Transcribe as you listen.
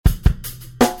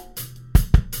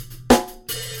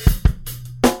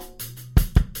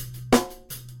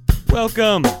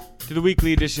Welcome to the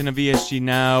weekly edition of ESG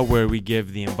Now, where we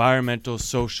give the environmental,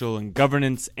 social, and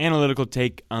governance analytical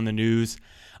take on the news.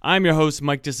 I'm your host,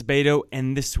 Mike Disabato,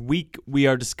 and this week we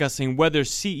are discussing whether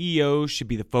CEOs should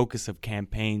be the focus of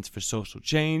campaigns for social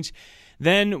change.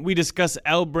 Then we discuss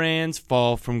L Brand's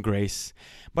fall from grace.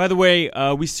 By the way,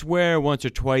 we swear once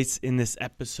or twice in this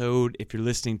episode. If you're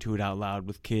listening to it out loud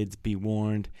with kids, be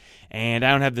warned. And I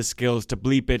don't have the skills to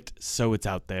bleep it, so it's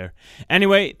out there.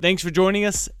 Anyway, thanks for joining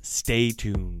us. Stay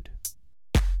tuned.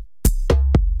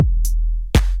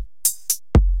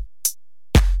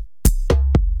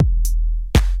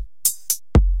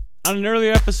 On an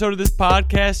earlier episode of this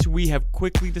podcast, we have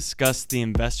quickly discussed the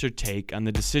investor take on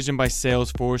the decision by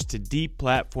Salesforce to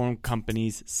deplatform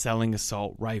companies selling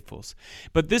assault rifles.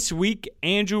 But this week,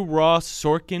 Andrew Ross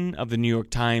Sorkin of the New York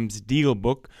Times Deal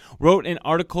Book wrote an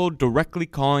article directly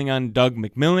calling on Doug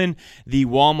McMillon, the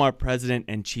Walmart president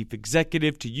and chief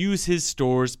executive, to use his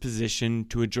store's position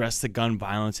to address the gun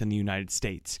violence in the United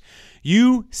States.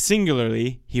 You,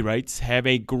 singularly, he writes, have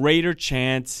a greater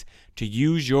chance to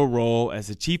use your role as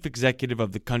the chief executive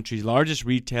of the country's largest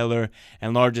retailer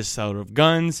and largest seller of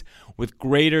guns, with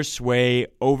greater sway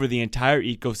over the entire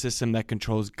ecosystem that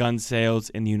controls gun sales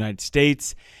in the United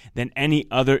States than any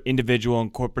other individual in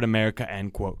corporate America,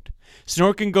 end quote.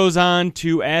 Sorkin goes on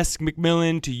to ask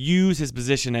McMillon to use his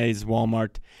position as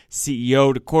Walmart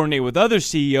CEO to coordinate with other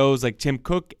CEOs like Tim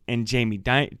Cook and Jamie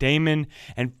Dimon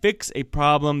and fix a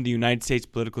problem the United States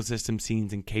political system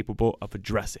seems incapable of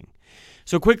addressing.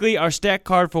 So quickly, our stat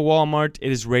card for Walmart,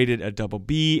 it is rated a double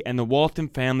B, and the Walton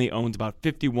family owns about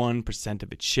 51%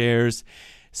 of its shares.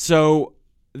 So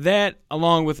that,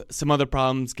 along with some other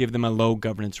problems, give them a low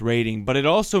governance rating. But it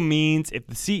also means if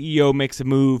the CEO makes a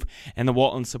move and the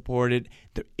Waltons support it,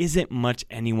 there isn't much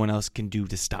anyone else can do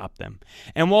to stop them.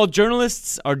 And while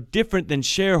journalists are different than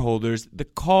shareholders, the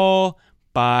call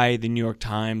by the New York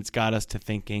Times got us to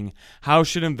thinking, how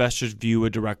should investors view a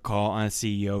direct call on a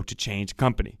CEO to change a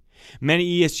company?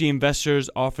 Many ESG investors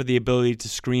offer the ability to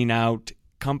screen out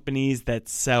companies that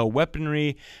sell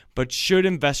weaponry, but should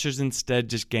investors instead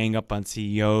just gang up on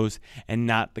CEOs and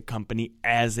not the company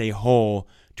as a whole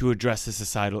to address the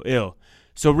societal ill?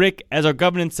 So Rick, as our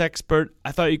governance expert,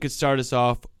 I thought you could start us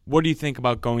off. What do you think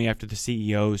about going after the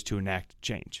CEOs to enact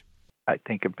change? I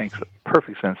think it makes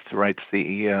perfect sense to write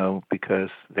CEO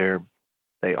because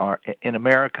they are in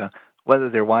America, whether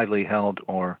they're widely held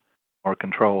or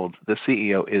controlled, the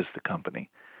CEO is the company.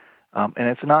 And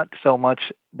it's not so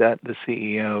much that the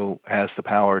CEO has the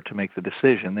power to make the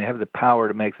decision. They have the power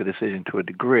to make the decision to a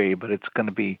degree, but it's going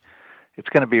to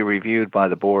be reviewed by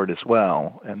the board as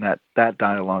well, and that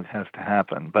dialogue has to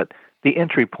happen. But the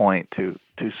entry point to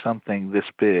something this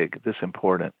big, this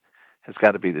important, has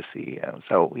got to be the CEO.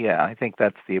 So yeah, I think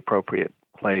that's the appropriate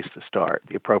place to start,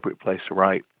 the appropriate place to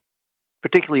write,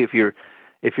 particularly if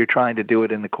you're trying to do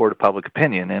it in the court of public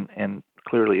opinion, and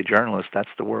clearly a journalist, that's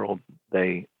the world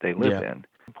they live in.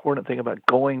 The important thing about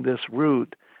going this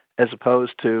route as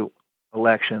opposed to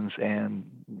elections and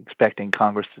expecting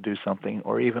Congress to do something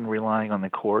or even relying on the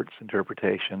court's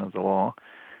interpretation of the law,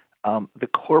 the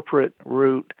corporate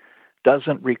route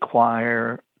doesn't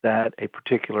require that a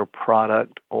particular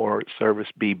product or service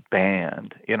be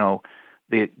banned. You know,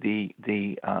 the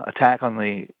attack on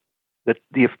the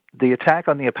attack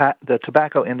on the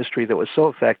tobacco industry that was so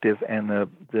effective, and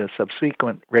the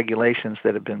subsequent regulations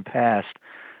that have been passed,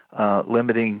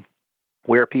 limiting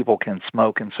where people can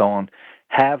smoke and so on,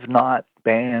 have not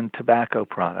banned tobacco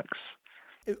products.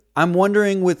 I'm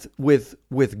wondering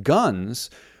with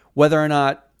guns whether or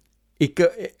not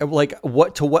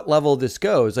what level this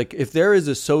goes. Like, if there is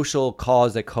a social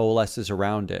cause that coalesces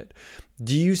around it,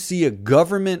 do you see a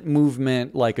government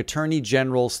movement, like attorney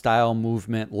general style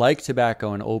movement, like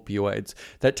tobacco and opioids,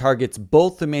 that targets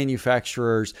both the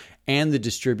manufacturers and the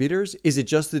distributors? Is it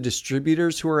just the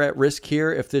distributors who are at risk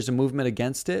here if there's a movement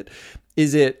against it?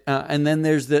 Is it, and then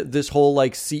there's this whole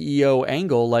like CEO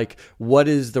angle, like what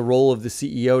is the role of the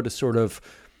CEO to sort of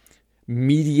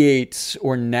mediate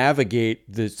or navigate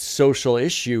the social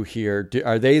issue here?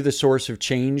 Are they the source of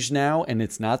change now and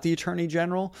it's not the attorney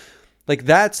general? Like,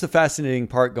 that's the fascinating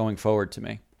part going forward to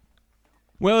me.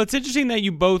 Well, it's interesting that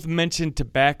you both mentioned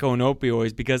tobacco and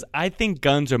opioids, because I think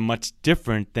guns are much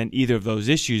different than either of those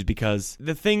issues, because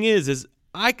the thing is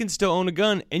I can still own a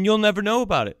gun and you'll never know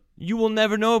about it. You will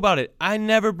never know about it. I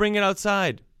never bring it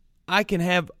outside. I can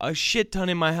have a shit ton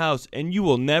in my house and you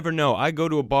will never know. I go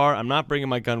to a bar, I'm not bringing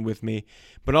my gun with me,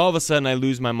 but all of a sudden I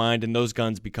lose my mind and those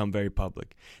guns become very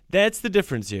public. That's the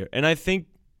difference here. And I think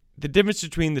the difference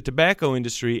between the tobacco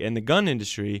industry and the gun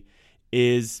industry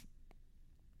is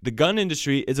the gun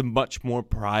industry is a much more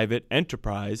private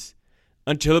enterprise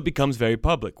until it becomes very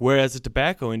public. Whereas the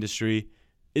tobacco industry,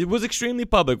 it was extremely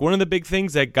public. One of the big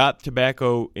things that got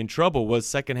tobacco in trouble was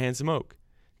secondhand smoke.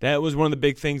 That was one of the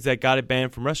big things that got it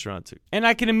banned from restaurants. And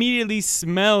I can immediately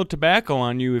smell tobacco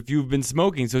on you if you've been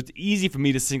smoking, so it's easy for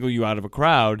me to single you out of a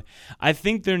crowd. I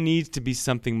think there needs to be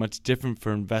something much different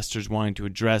for investors wanting to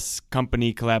address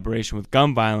company collaboration with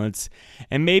gun violence,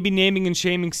 and maybe naming and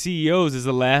shaming CEOs is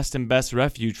the last and best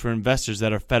refuge for investors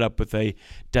that are fed up with a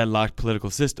deadlocked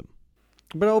political system.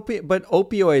 But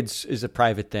opioids is a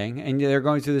private thing, and they're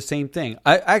going through the same thing.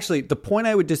 The point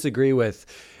I would disagree with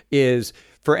is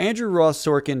for Andrew Ross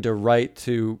Sorkin to write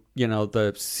to,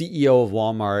 the CEO of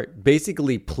Walmart,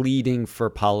 basically pleading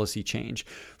for policy change.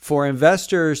 For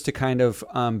investors to kind of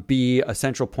be a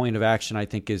central point of action, I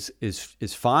think is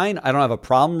fine. I don't have a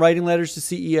problem writing letters to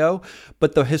CEO,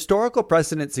 but the historical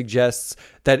precedent suggests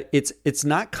that it's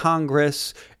not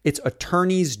Congress, it's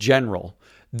attorneys general.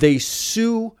 They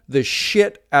sue the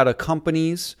shit out of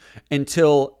companies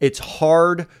until it's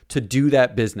hard to do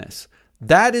that business.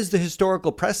 That is the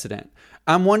historical precedent.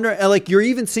 I'm wondering, you're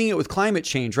even seeing it with climate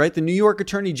change, right? The New York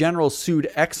Attorney General sued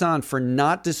Exxon for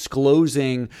not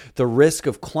disclosing the risk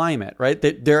of climate, right?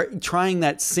 They're trying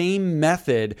that same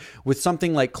method with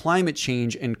something like climate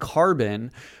change and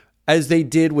carbon as they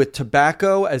did with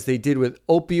tobacco, as they did with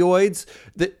opioids.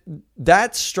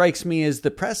 That strikes me as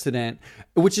the precedent,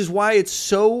 which is why it's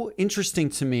so interesting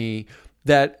to me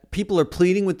that people are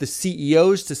pleading with the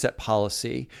CEOs to set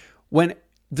policy when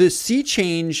the sea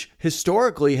change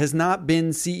historically has not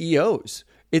been CEOs.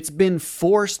 It's been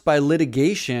forced by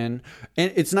litigation,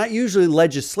 and it's not usually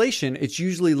legislation. It's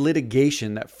usually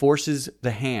litigation that forces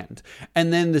the hand.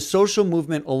 And then the social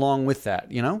movement along with that,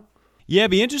 Yeah,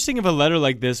 it'd be interesting if a letter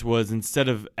like this was, instead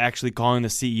of actually calling the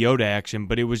CEO to action,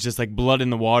 but it was just like blood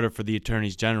in the water for the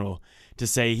attorneys general to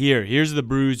say, here's the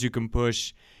bruise you can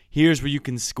push. Here's where you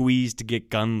can squeeze to get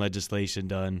gun legislation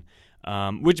done.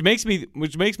 Which makes me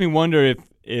wonder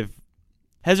if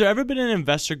has there ever been an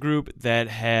investor group that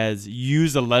has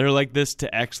used a letter like this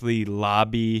to actually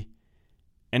lobby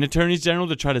an attorneys general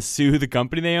to try to sue the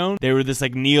company they own? They were this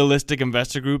nihilistic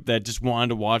investor group that just wanted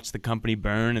to watch the company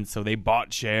burn, and so they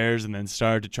bought shares and then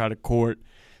started to try to court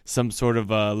some sort of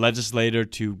legislator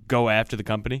to go after the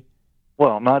company.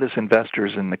 Well, not as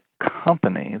investors in the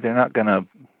company. They're not going to.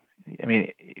 I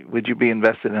mean, would you be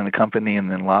invested in a company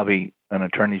and then lobby an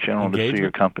attorney general to sue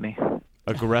your company?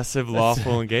 Aggressive,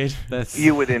 lawful engagement.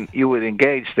 You would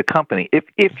engage the company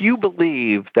if you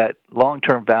believe that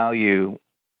long-term value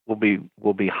will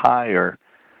be higher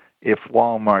if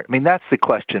Walmart. I mean, that's the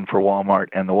question for Walmart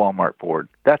and the Walmart board.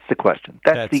 That's the question.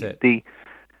 That's the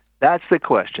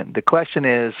question. The question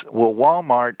is, will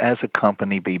Walmart as a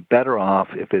company be better off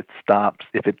if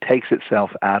it takes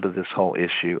itself out of this whole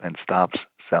issue and stops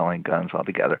selling guns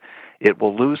altogether? It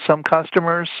will lose some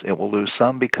customers. It will lose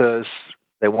some because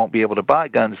they won't be able to buy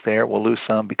guns there. It will lose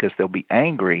some because they'll be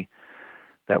angry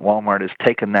that Walmart has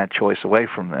taken that choice away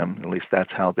from them. At least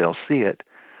that's how they'll see it.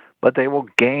 But they will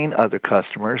gain other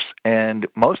customers. And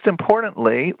most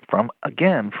importantly, from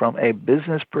a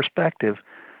business perspective,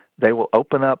 they will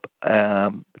open up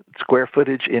square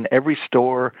footage in every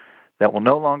store that will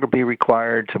no longer be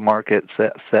required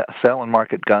to sell and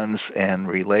market guns and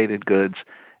related goods,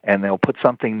 and they'll put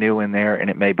something new in there, and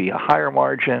it may be a higher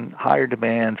margin, higher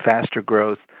demand, faster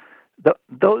growth.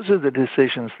 Those are the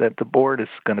decisions that the board is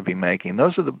going to be making.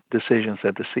 Those are the decisions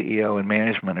that the CEO and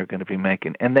management are going to be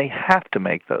making, and they have to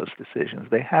make those decisions.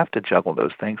 They have to juggle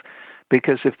those things,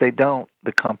 because if they don't,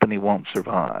 the company won't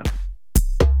survive.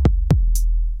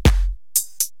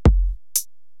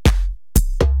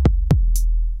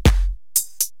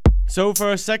 So for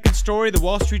our second story, the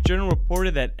Wall Street Journal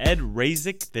reported that Ed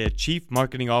Razek, the chief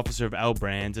marketing officer of L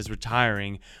Brands, is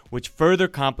retiring, which further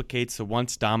complicates the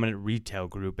once dominant retail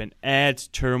group and adds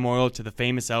turmoil to the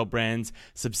famous L Brands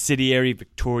subsidiary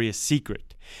Victoria's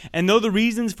Secret. And though the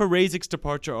reasons for Razek's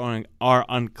departure are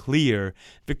unclear,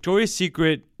 Victoria's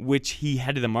Secret, which he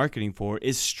headed the marketing for,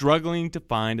 is struggling to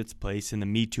find its place in the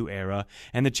Me Too era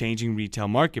and the changing retail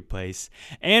marketplace.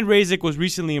 And Razek was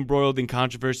recently embroiled in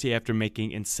controversy after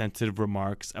making insensitive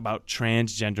remarks about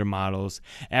transgender models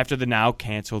after the now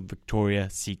canceled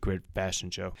Victoria's Secret fashion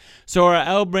show. So our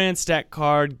L Brand stat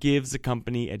card gives the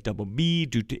company a double B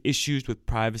due to issues with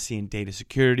privacy and data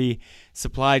security.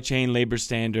 supply chain labor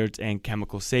standards, and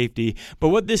chemical safety. But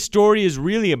what this story is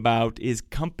really about is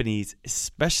companies,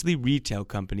 especially retail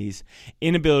companies,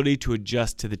 inability to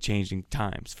adjust to the changing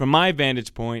times. From my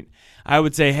vantage point, I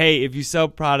would say, hey, if you sell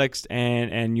products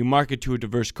and you market to a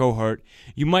diverse cohort,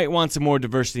 you might want some more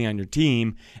diversity on your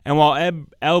team. And while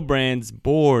L Brand's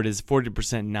board is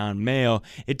 40% non-male,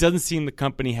 it doesn't seem the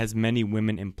company has many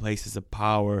women in places of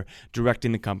power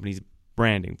directing the company's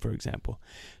branding, for example.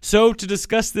 So to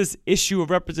discuss this issue of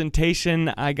representation,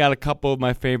 I got a couple of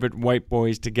my favorite white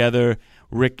boys together,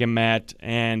 Rick and Matt,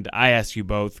 and I ask you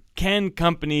both, can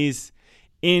companies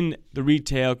in the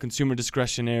retail consumer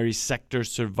discretionary sector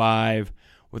survive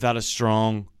without a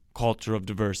strong culture of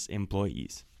diverse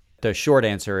employees? The short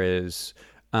answer is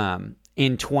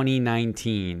in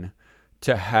 2019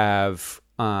 to have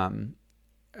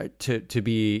to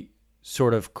be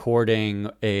sort of courting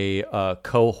a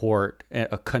cohort,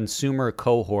 a consumer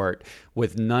cohort,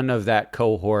 with none of that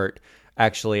cohort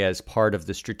actually as part of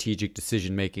the strategic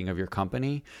decision making of your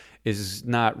company is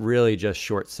not really just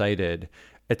short-sighted.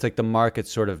 It's like the market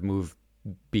sort of moved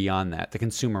beyond that, the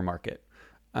consumer market.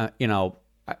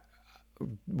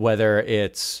 Whether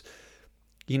it's,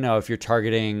 if you're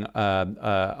targeting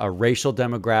a racial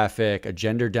demographic, a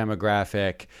gender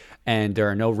demographic, and there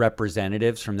are no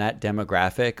representatives from that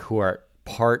demographic who are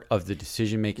part of the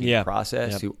decision-making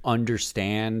process, who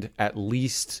understand at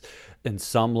least in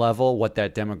some level what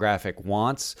that demographic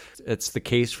wants. It's the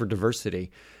case for diversity.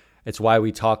 It's why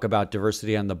we talk about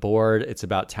diversity on the board. It's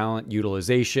about talent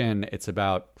utilization. It's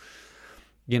about,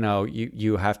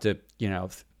 you have to,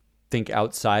 think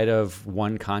outside of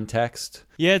one context.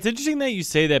 Yeah, it's interesting that you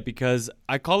say that because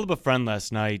I called up a friend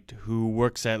last night who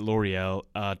works at L'Oreal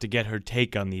to get her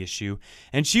take on the issue.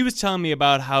 And she was telling me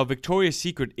about how Victoria's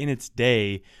Secret in its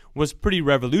day was pretty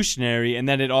revolutionary and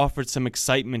that it offered some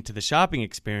excitement to the shopping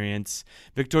experience.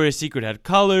 Victoria's Secret had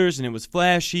colors and it was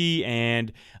flashy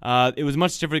and it was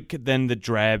much different than the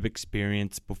drab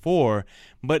experience before.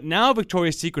 But now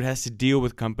Victoria's Secret has to deal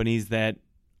with companies that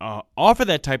offer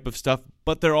that type of stuff,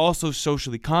 but they're also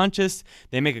socially conscious.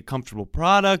 They make a comfortable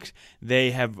product. They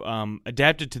have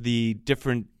adapted to the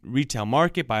different retail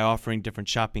market by offering different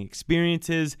shopping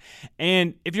experiences.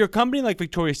 And if you're a company like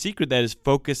Victoria's Secret that is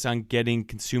focused on getting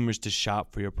consumers to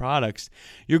shop for your products,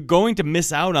 you're going to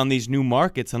miss out on these new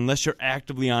markets unless you're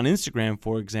actively on Instagram,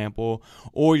 for example,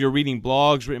 or you're reading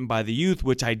blogs written by the youth,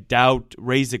 which I doubt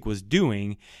Razik was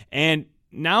doing. And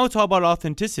now it's all about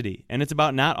authenticity, and it's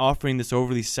about not offering this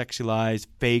overly sexualized,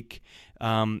 fake,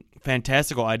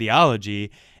 fantastical ideology,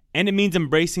 and it means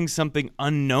embracing something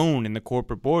unknown in the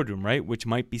corporate boardroom, right, which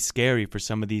might be scary for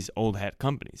some of these old hat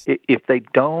companies. If they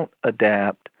don't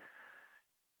adapt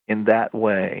in that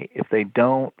way, if they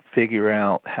don't figure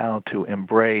out how to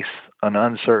embrace an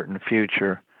uncertain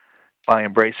future by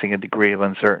embracing a degree of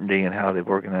uncertainty in how they've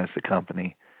organized the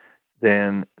company,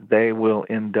 then they will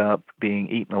end up being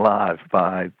eaten alive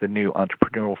by the new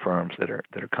entrepreneurial firms that are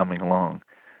coming along,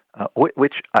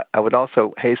 which I would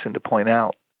also hasten to point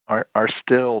out are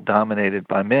still dominated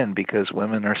by men because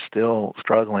women are still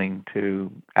struggling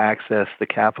to access the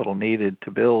capital needed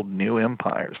to build new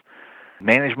empires.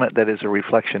 Management that is a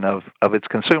reflection of its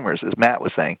consumers, as Matt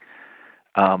was saying.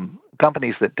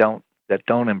 Companies that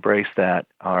don't embrace that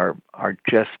are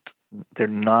just, they're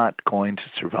not going to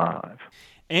survive.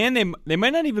 And they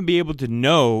might not even be able to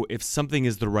know if something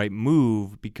is the right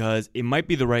move because it might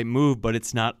be the right move, but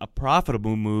it's not a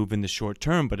profitable move in the short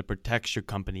term, but it protects your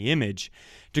company image.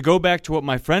 To go back to what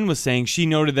my friend was saying, she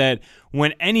noted that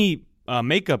when any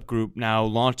makeup group now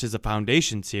launches a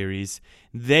foundation series,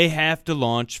 they have to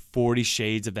launch 40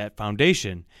 shades of that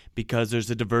foundation because there's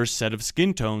a diverse set of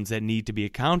skin tones that need to be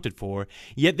accounted for,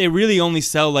 yet they really only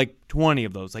sell like 20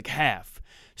 of those, like half.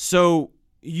 So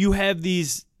you have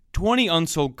these 20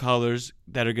 unsold colors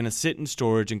that are going to sit in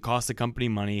storage and cost the company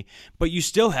money, but you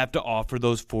still have to offer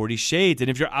those 40 shades. And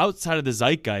if you're outside of the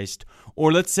zeitgeist,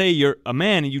 or let's say you're a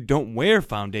man and you don't wear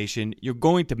foundation, you're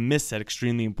going to miss that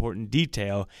extremely important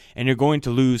detail, and you're going to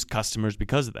lose customers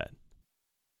because of that.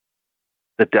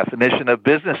 The definition of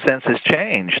business sense has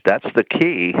changed. That's the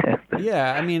key.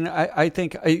 Yeah, I mean, I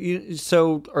think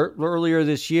so. Earlier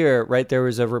this year, right, there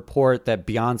was a report that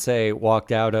Beyonce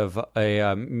walked out of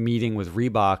a meeting with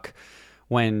Reebok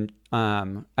when,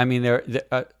 there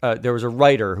was a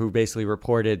writer who basically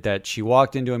reported that she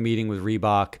walked into a meeting with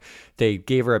Reebok. They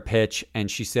gave her a pitch, and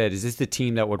she said, "Is this the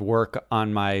team that would work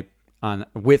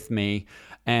with me?"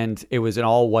 And it was an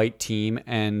all-white team,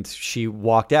 and she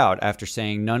walked out after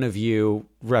saying, "None of you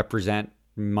represent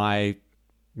my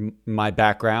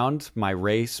background, my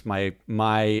race,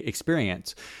 my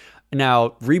experience." Now,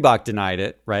 Reebok denied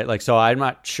it, right? Like, so I'm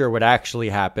not sure what actually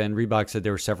happened. Reebok said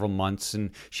there were several months,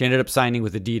 and she ended up signing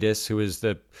with Adidas, who's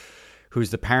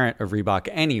the parent of Reebok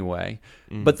anyway.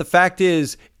 But the fact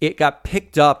is, it got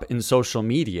picked up in social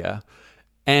media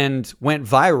and went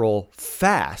viral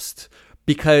fast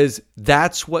because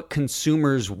that's what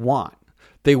consumers want.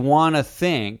 They want to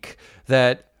think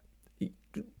that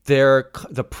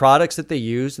the products that they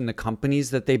use and the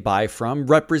companies that they buy from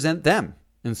represent them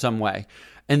in some way.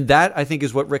 And that, I think,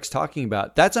 is what Rick's talking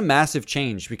about. That's a massive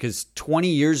change because 20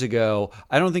 years ago,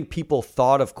 I don't think people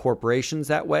thought of corporations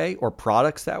that way or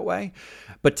products that way.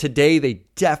 But today they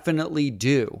definitely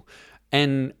do.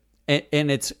 And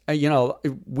it's,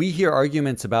 we hear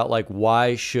arguments about like,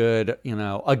 why should,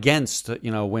 against,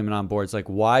 women on boards, like,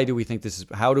 why do we think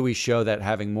how do we show that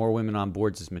having more women on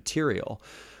boards is material?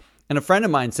 And a friend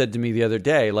of mine said to me the other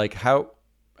day, like,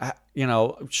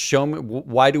 show me,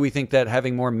 why do we think that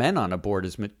having more men on a board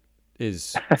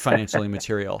is financially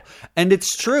material? And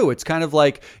it's true. It's kind of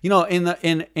like,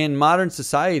 in modern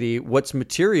society, what's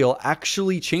material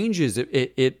actually changes.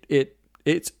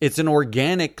 It's an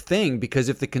organic thing because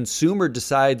if the consumer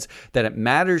decides that it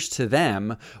matters to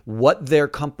them what their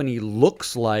company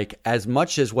looks like as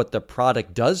much as what the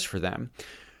product does for them,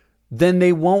 then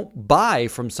they won't buy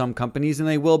from some companies and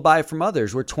they will buy from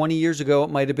others, where 20 years ago it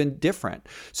might have been different.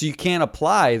 So you can't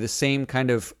apply the same kind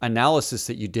of analysis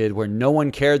that you did where no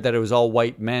one cared that it was all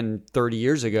white men 30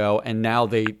 years ago and now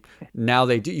they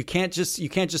do. You can't just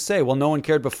say, well, no one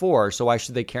cared before, so why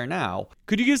should they care now?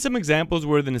 Could you give some examples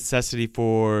where the necessity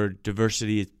for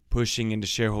diversity is pushing into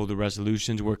shareholder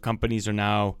resolutions, where companies are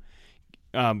now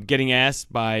getting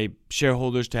asked by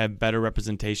shareholders to have better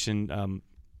representation,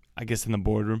 I guess, in the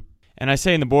boardroom? And I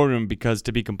say in the boardroom because,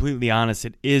 to be completely honest,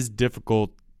 it is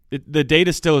difficult. The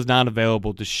data still is not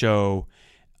available to show,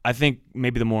 I think,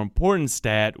 maybe the more important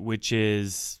stat, which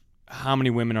is how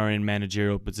many women are in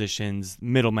managerial positions,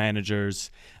 middle managers,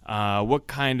 what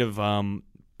kind of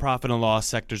profit and loss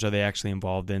sectors are they actually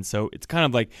involved in. So it's kind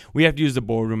of like we have to use the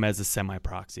boardroom as a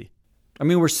semi-proxy. I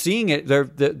mean, we're seeing it.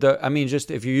 Just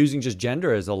if you're using just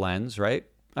gender as a lens, right?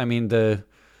 I mean,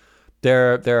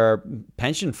 There are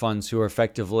pension funds who are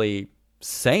effectively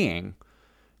saying,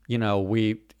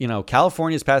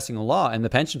 California is passing a law and the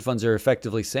pension funds are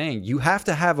effectively saying you have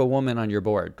to have a woman on your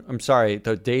board. I'm sorry,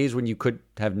 the days when you could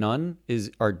have none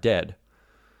are dead.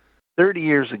 30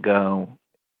 years ago,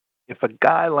 if a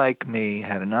guy like me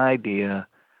had an idea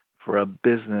for a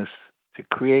business to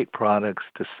create products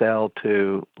to sell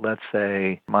to, let's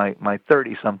say, my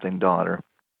 30-something daughter,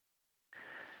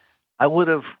 I would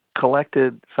have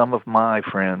collected some of my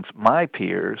friends, my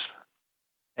peers,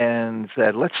 and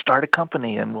said, let's start a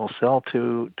company and we'll sell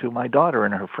to my daughter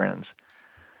and her friends.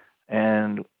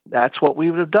 And that's what we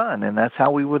would have done, and that's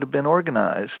how we would have been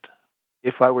organized.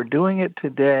 If I were doing it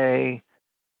today,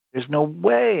 there's no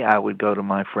way I would go to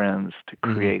my friends to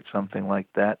create something like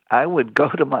that. I would go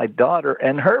to my daughter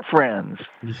and her friends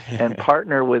and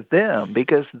partner with them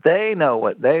because they know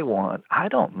what they want. I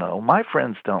don't know. My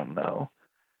friends don't know.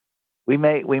 We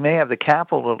may have the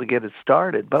capital to get it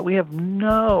started, but we have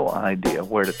no idea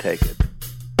where to take it.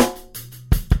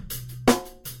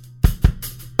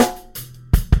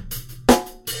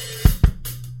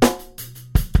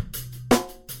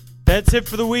 That's it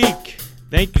for the week.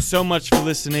 Thank you so much for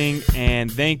listening,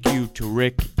 and thank you to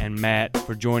Rick and Matt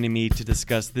for joining me to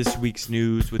discuss this week's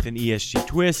news with an ESG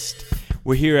twist.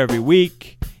 We're here every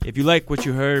week. If you like what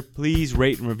you heard, please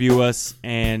rate and review us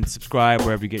and subscribe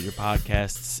wherever you get your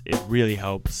podcasts. It really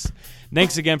helps.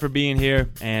 Thanks again for being here,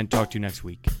 and talk to you next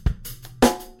week.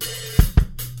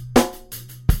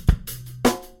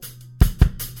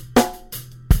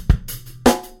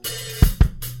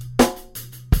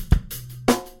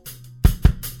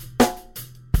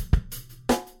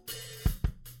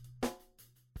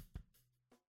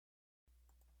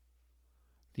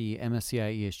 The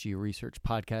MSCI ESG Research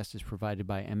podcast is provided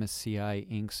by MSCI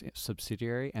Inc.'s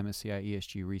subsidiary, MSCI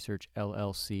ESG Research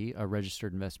LLC, a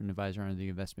registered investment advisor under the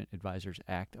Investment Advisors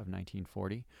Act of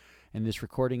 1940. And this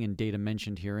recording and data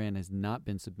mentioned herein has not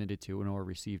been submitted to nor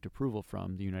received approval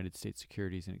from the United States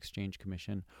Securities and Exchange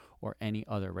Commission or any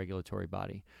other regulatory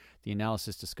body. The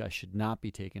analysis discussed should not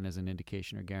be taken as an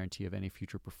indication or guarantee of any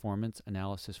future performance,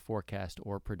 analysis, forecast,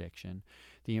 or prediction.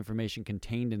 The information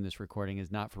contained in this recording is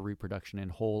not for reproduction in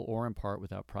whole or in part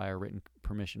without prior written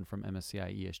permission from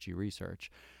MSCI ESG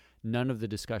Research. None of the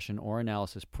discussion or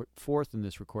analysis put forth in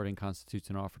this recording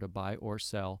constitutes an offer to buy or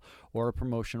sell or a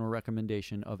promotion or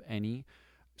recommendation of any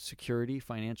security,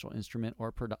 financial instrument,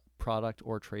 or product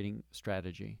or trading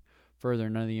strategy.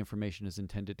 Further, none of the information is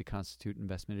intended to constitute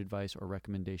investment advice or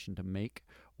recommendation to make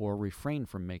or refrain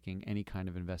from making any kind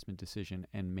of investment decision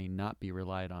and may not be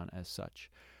relied on as such.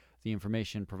 The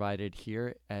information provided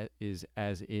here is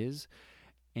as is,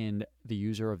 and the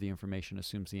user of the information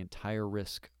assumes the entire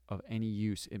risk of any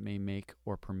use it may make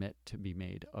or permit to be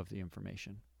made of the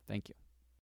information. Thank you.